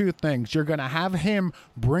one of two things. You're going to have him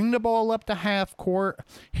bring the ball up to half court,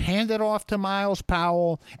 hand it off to Miles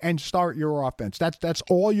Powell, and start your offense. That's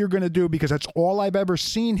all you're going to do, because that's all I've ever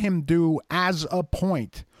seen him do as a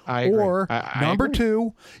point. Or number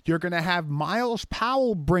 2, you're going to have Miles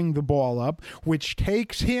Powell bring the ball up, which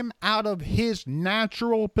takes him out of his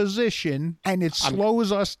natural position, and it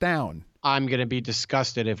slows us down. I'm going to be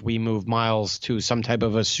disgusted if we move Miles to some type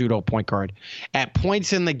of a pseudo point guard. At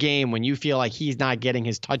points in the game when you feel like he's not getting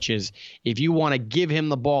his touches, if you want to give him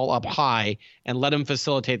the ball up high and let him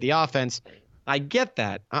facilitate the offense, I get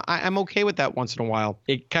that. I'm okay with that once in a while.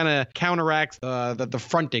 It kind of counteracts the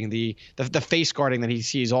fronting, the face guarding that he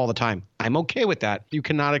sees all the time. I'm okay with that. You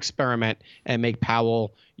cannot experiment and make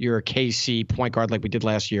Powell your KC point guard like we did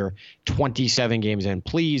last year, 27 games in.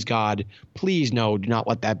 Please, God, please, no, do not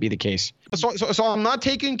let that be the case. So I'm not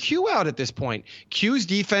taking Q out at this point. Q's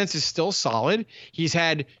defense is still solid. He's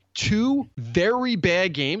had 2 very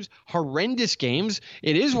bad games, horrendous games.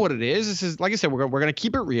 It is what it is. This is, like I said, we're going to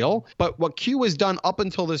keep it real. But what Q has done up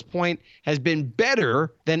until this point has been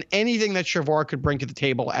better than anything that Shavar could bring to the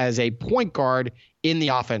table as a point guard in the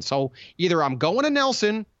offense. So either I'm going to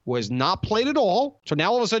Nelson, who has not played at all. So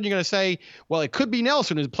now all of a sudden you're going to say, well, it could be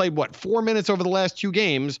Nelson, who's played, 4 minutes over the last 2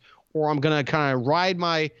 games, or I'm going to kind of ride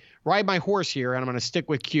my horse here, and I'm going to stick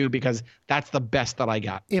with Q because that's the best that I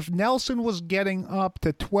got. If Nelson was getting up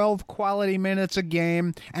to 12 quality minutes a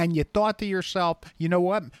game and you thought to yourself, you know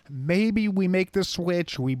what, maybe we make the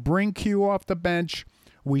switch, we bring Q off the bench,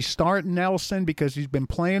 we start Nelson because he's been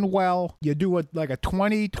playing well, you do a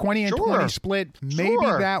 20 and 20 split, maybe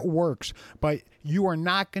that works. But you are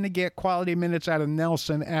not going to get quality minutes out of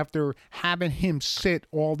Nelson after having him sit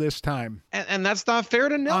all this time. And that's not fair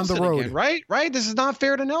to Nelson on the road. Again, right? This is not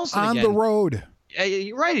fair to Nelson on again. the road.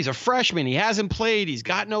 You're right. He's a freshman. He hasn't played. He's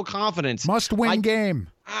got no confidence. Must-win game.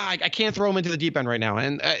 I can't throw him into the deep end right now.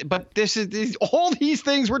 But all these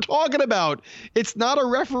things we're talking about. It's not a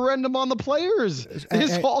referendum on the players.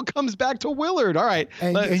 This all comes back to Willard. All right.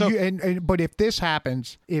 But if this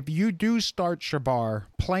happens, if you do start Shavar,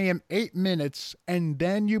 play him 8 minutes, and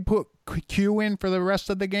then you put Q in for the rest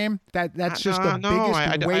of the game, that's just the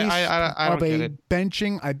biggest waste of a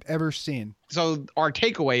benching I've ever seen. So our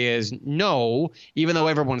takeaway is no, even though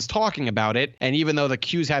everyone's talking about it, and even though the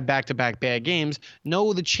Qs had back-to-back bad games,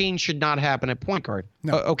 no, the change should not happen at point guard.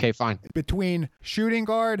 No. Okay, fine. Between shooting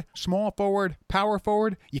guard, small forward, power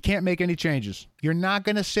forward, you can't make any changes. You're not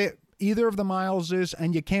going to sit either of the Mileses,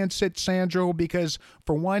 and you can't sit Sandro because,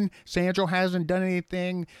 for one, Sandro hasn't done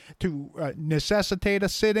anything to necessitate a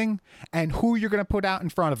sitting, and who you're going to put out in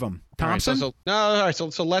front of him. Thompson? All right,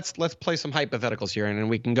 so let's play some hypotheticals here, and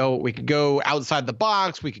we can go outside the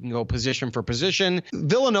box. We can go position for position.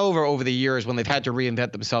 Villanova over the years, when they've had to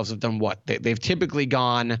reinvent themselves, have done what? They've typically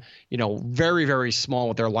gone, very, very small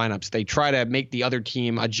with their lineups. They try to make the other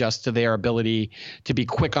team adjust to their ability to be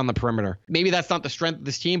quick on the perimeter. Maybe that's not the strength of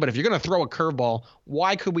this team, but if you're going to throw a curveball,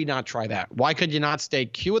 why could we not try that? Why could you not stay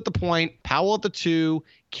Q at the point, Powell at the 2,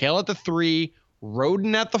 Kale at the 3,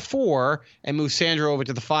 Roden at the 4, and move Sandro over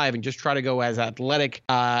to the 5 and just try to go as athletic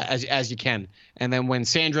as you can. And then when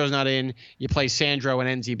Sandro's not in, you play Sandro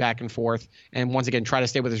and NZ back and forth. And once again, try to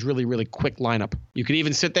stay with this really, really quick lineup. You could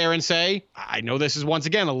even sit there and say, I know this is once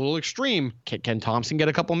again a little extreme. Can Thompson get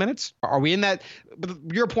a couple minutes? Are we in that? But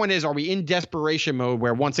your point is, are we in desperation mode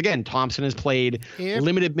where once again, Thompson has played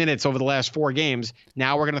limited minutes over the last 4 games?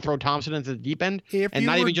 Now we're going to throw Thompson into the deep end and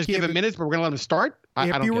not even just give him minutes, but we're going to let him start? I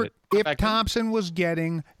don't get it. If Thompson was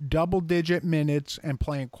getting double-digit minutes and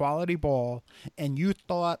playing quality ball, and you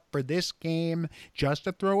thought for this game, just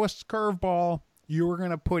to throw a curveball, you were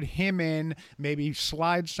going to put him in, maybe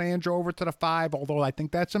slide Sandro over to the 5, although I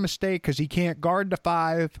think that's a mistake because he can't guard the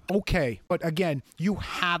 5. Okay, but again, you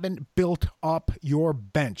haven't built up your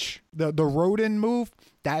bench. The Roden move,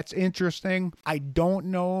 that's interesting. I don't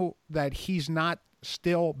know that he's not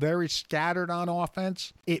still very scattered on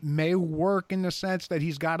offense. It may work in the sense that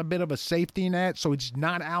he's got a bit of a safety net, so he's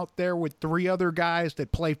not out there with 3 other guys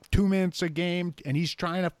that play 2 minutes a game, and he's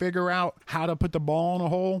trying to figure out how to put the ball in a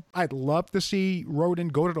hole. I'd love to see Roden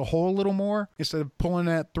go to the hole a little more instead of pulling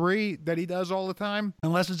that 3 that he does all the time,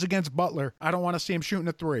 unless it's against Butler. I don't want to see him shooting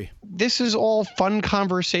a 3. This is all fun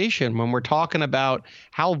conversation when we're talking about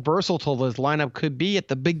how versatile this lineup could be at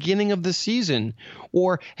the beginning of the season.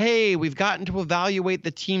 Or, hey, we've gotten to evaluate evaluate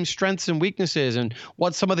the team's strengths and weaknesses and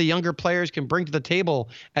what some of the younger players can bring to the table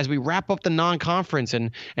as we wrap up the non-conference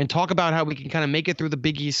and talk about how we can kind of make it through the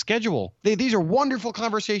Big East schedule. These are wonderful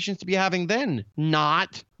conversations to be having then,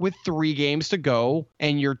 not with 3 games to go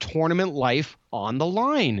and your tournament life on the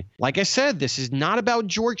line. Like I said, this is not about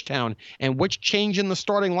Georgetown and which change in the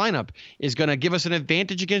starting lineup is going to give us an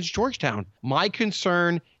advantage against Georgetown. My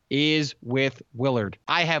concern is with Willard.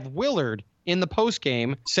 I have Willard in the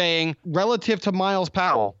postgame saying, relative to Miles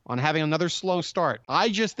Powell on having another slow start, I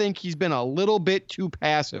just think he's been a little bit too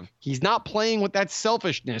passive. He's not playing with that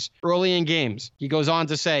selfishness early in games. He goes on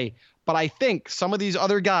to say, but I think some of these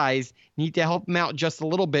other guys need to help him out just a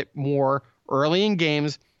little bit more early in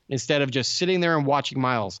games instead of just sitting there and watching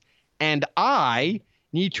Miles. And I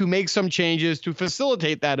need to make some changes to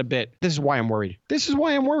facilitate that a bit. This is why I'm worried.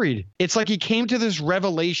 It's like he came to this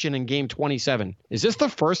revelation in game 27. Is this the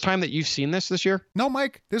first time that you've seen this year? No,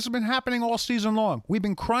 Mike. This has been happening all season long. We've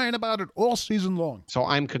been crying about it all season long. So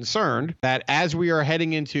I'm concerned that as we are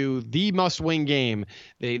heading into the must-win game,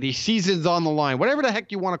 the season's on the line, whatever the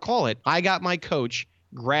heck you want to call it, I got my coach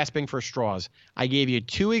grasping for straws. I gave you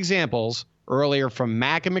 2 examples earlier from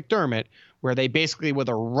Mack and McDermott where they basically were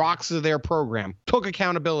the rocks of their program, took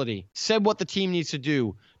accountability, said what the team needs to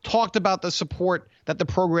do, talked about the support that the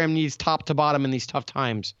program needs top to bottom in these tough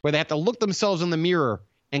times, where they have to look themselves in the mirror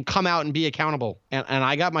and come out and be accountable. And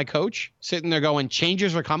I got my coach sitting there going,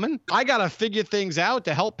 changes are coming? I got to figure things out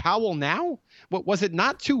to help Powell now? What was it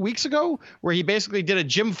not 2 weeks ago where he basically did a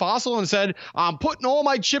Jim Fossil and said, I'm putting all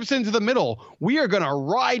my chips into the middle. We are going to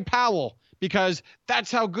ride Powell because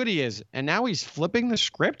that's how good he is. And now he's flipping the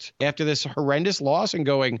script after this horrendous loss and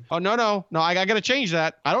going, oh, no, I got to change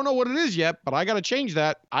that. I don't know what it is yet, but I got to change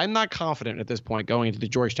that. I'm not confident at this point going into the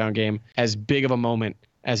Georgetown game as big of a moment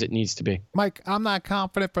as it needs to be. Mike, I'm not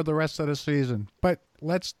confident for the rest of the season, but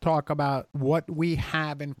let's talk about what we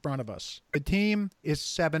have in front of us. The team is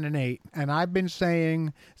 7-8, and I've been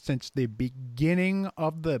saying since the beginning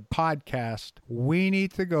of the podcast, we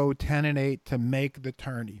need to go 10-8 to make the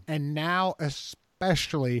tourney. And now,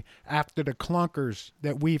 especially after the clunkers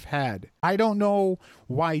that we've had. I don't know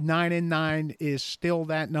why 9-9 is still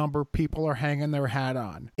that number people are hanging their hat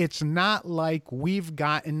on. It's not like we've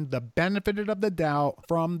gotten the benefit of the doubt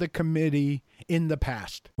from the committee in the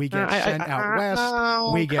past. We get sent out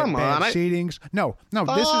west. We get bad seedings. No, this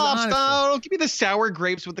is honestly. Don't give me the sour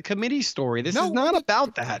grapes with the committee story. This is not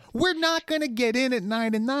about that. We're not going to get in at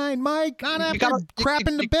 9-9, Mike. Not after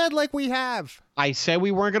crapping the bed like we have. I said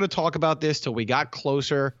we weren't going to talk about this till we got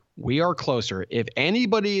closer. We are closer. If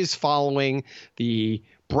anybody is following the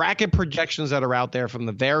bracket projections that are out there from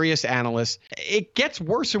the various analysts, it gets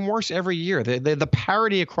worse and worse every year. The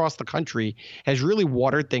parity across the country has really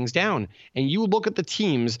watered things down. And you look at the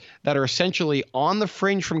teams that are essentially on the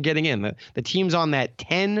fringe from getting in, the teams on that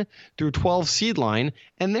 10 through 12 seed line,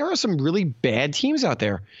 and there are some really bad teams out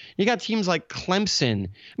there. You got teams like Clemson.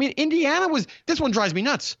 I mean, this one drives me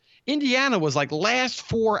nuts. Indiana was like last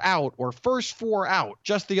 4 out or first 4 out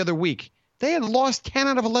just the other week. They had lost 10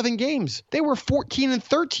 out of 11 games. They were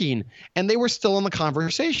 14-13, and they were still in the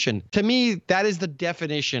conversation. To me, that is the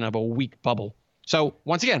definition of a weak bubble. So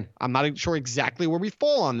once again, I'm not sure exactly where we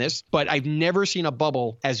fall on this, but I've never seen a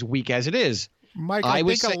bubble as weak as it is. Mike, I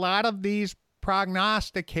think a lot of these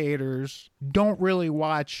prognosticators don't really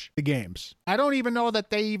watch the games. I don't even know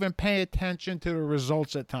that they even pay attention to the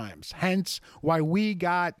results at times. Hence why we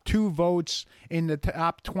got 2 votes in the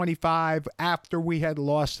top 25 after we had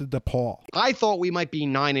lost to DePaul. I thought we might be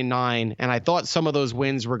 9-9, and I thought some of those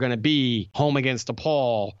wins were going to be home against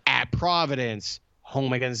DePaul, at Providence,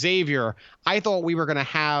 home against Xavier. I thought we were going to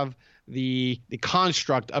have the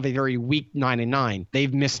construct of a very weak 9-9.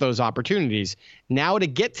 They've missed those opportunities. Now to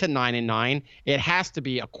get to 9-9, it has to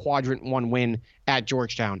be a quadrant 1 win at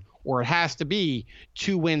Georgetown, or it has to be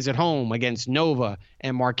 2 wins at home against Nova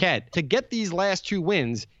and Marquette. To get these last 2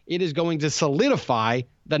 wins, it is going to solidify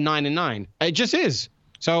the 9-9. It just is.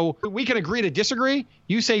 So we can agree to disagree.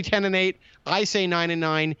 You say 10-8, I say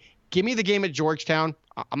 9-9. Give me the game at Georgetown.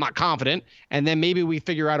 I'm not confident. And then maybe we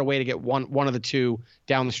figure out a way to get one of the 2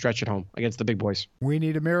 down the stretch at home against the big boys. We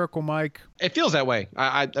need a miracle, Mike. It feels that way.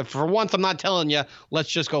 I for once, I'm not telling you, let's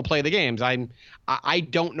just go play the games. I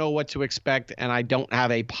don't know what to expect, and I don't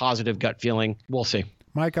have a positive gut feeling. We'll see.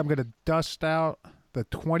 Mike, I'm going to dust out the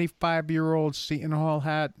 25-year-old Seton Hall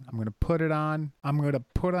hat. I'm going to put it on. I'm going to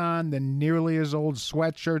put on the nearly as old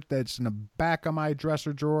sweatshirt that's in the back of my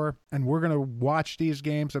dresser drawer, and we're going to watch these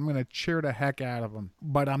games. I'm going to cheer the heck out of them,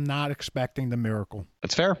 but I'm not expecting the miracle.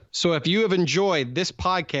 That's fair. So if you have enjoyed this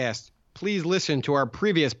podcast, please listen to our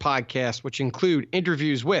previous podcasts, which include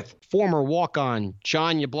interviews with former walk-on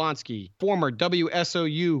John Yablonsky, former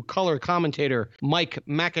WSOU color commentator Mike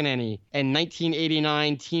McEnany, and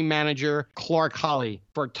 1989 team manager Clark Holly.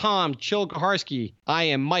 For Tom Chilkaharsky, I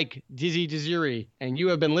am Mike Dizzy Desiri, and you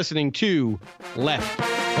have been listening to Left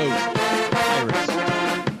Post.